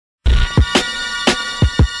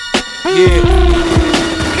Yeah,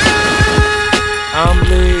 I'm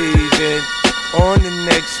leaving on the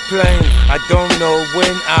next plane. I don't know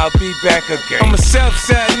when I'll be back again. I'm a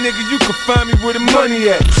Southside nigga, you can find me where the money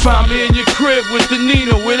at. Find me in your crib with the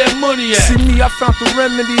Nina, where that money at? See me, I found the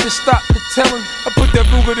remedy to stop the tellin. I put that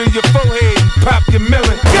rueger to your forehead and pop your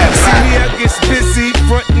melon. See me, I get busy,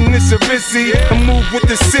 frontin' it's a rizzy. I move with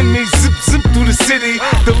the semi, zip zip through the city.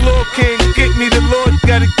 The Lord can't get me, the Lord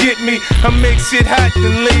gotta get me. I make shit hot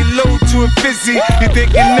and lay low to a fizzy. You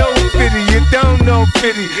think you know Fiddy, you don't know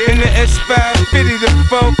Fiddy. In the S5 Fiddy, the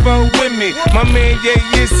 4-4 with me. My man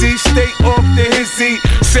Yayizzy, stay off the hizzy.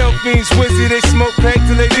 Sell fiends, whizzy, they smoke crack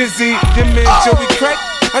till they dizzy. Your man Joey crack,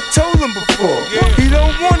 I told him before. He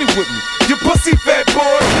don't want it with me, you pussy fat boy.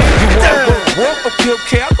 You wanna go to war?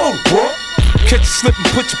 Okay, I go to war. Catch you slipping,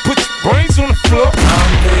 put your brains on the floor.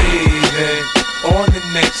 I'm leaving on the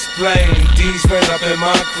next plane. D's ran up in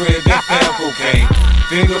my crib and found cocaine.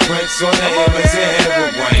 Fingerprints on the hammers and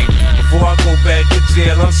heroin. Before I go back to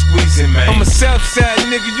jail, I'm squeezing, man. I'm a Southside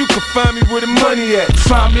nigga, you can find me where the money at.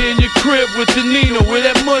 Find me in your crib with the Nina, where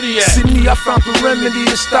that money at? See me, I found the remedy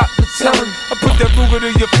to stop the tellin. I put that rueger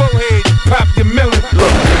to your forehead, pop your melon.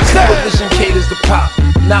 Look, television caters to pop,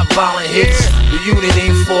 not violent hits. The unit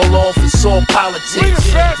ain't fall off, it's all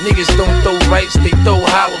politics. Niggas don't throw rights, they throw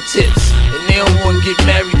hollow tips. And they don't wanna get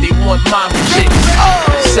married, they want mama chicks.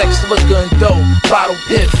 Sex, liquor, and dough, bottle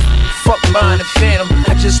piff. Fuck mine and phantom,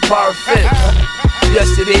 I just borrow fifth.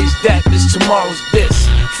 Yesterday's that, this tomorrow's this.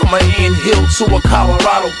 From an ant hill to a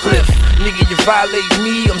Colorado cliff. Nigga, you violate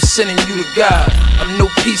me, I'm sending you to God. I'm no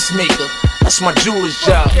peacemaker, that's my jeweler's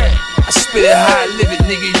job. I spit it how I live it,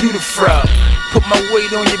 nigga, you the fraud. Put my weight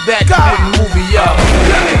on your back, you make a movie, y'all.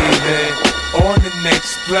 On the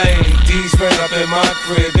next plane, D's ran up in my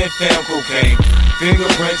crib and found cocaine.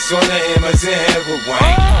 Fingerprints on the hammers and heroin.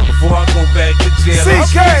 Before I go back to jail, I'm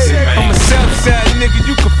squeezing, man. I'm a Southside nigga,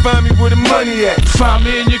 you can find me where the money at. Find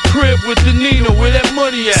me in your crib with the Nina, where that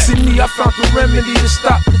money at? See me, I found the remedy to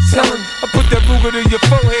stop the tellin. I put that rueger to your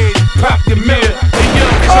forehead, pop your melon. Hey yo,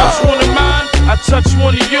 touch one of mine, I touch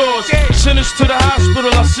one of yours. Send us to the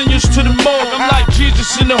hospital, I send us to the morgue. I'm like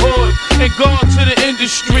Jesus in the hood, and God to the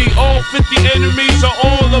industry. All 50 enemies are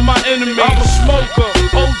all of my enemies. I'm a smoker,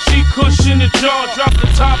 OG Kush in the jar. Drop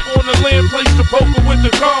the top on the land, place the poker with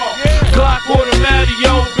the car. Glock automatic,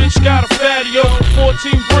 yo, bitch got a fatty, yo.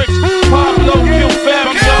 14 bricks, Pablo kill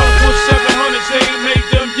Fabio. Put 700s, they ain't made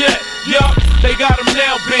them yet. Yup, they got them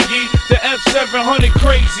now, Biggie. The F700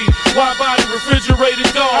 crazy. Wide body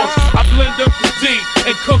refrigerated dogs. I blend up the D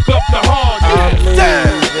and cook up the hard. I'm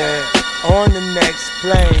leaving on the next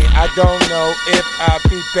plane. I don't know if I'll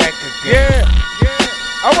be back again.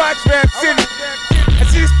 I watch Rap City. I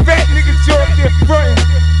see this fat nigga Joe up there frontin'.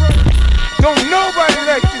 Don't nobody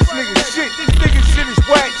like this nigga shit. This nigga shit is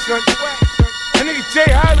whack, son. That nigga Jay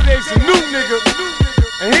Holiday's a new nigga,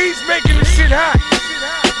 and he's making this shit hot.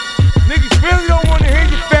 Niggas really don't want to hear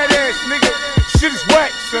your fat ass, nigga. Shit is whack,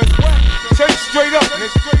 son. Tell you straight up, nigga.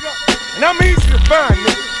 And I'm easy to find,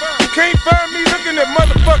 nigga. You can't find me looking at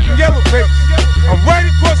motherfucking yellow pages. I'm right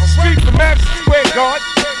across the street from Madison Square Garden.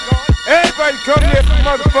 Everybody come there for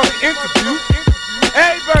motherfucking interview.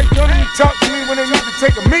 Everybody come in and talk to me when they need to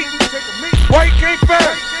take a meeting. Why you can't find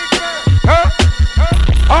me? Huh?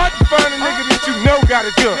 Hard to find a nigga that you know got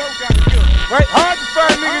a gun. Right? Hard to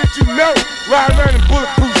find a nigga that you know ride around in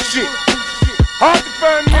bulletproof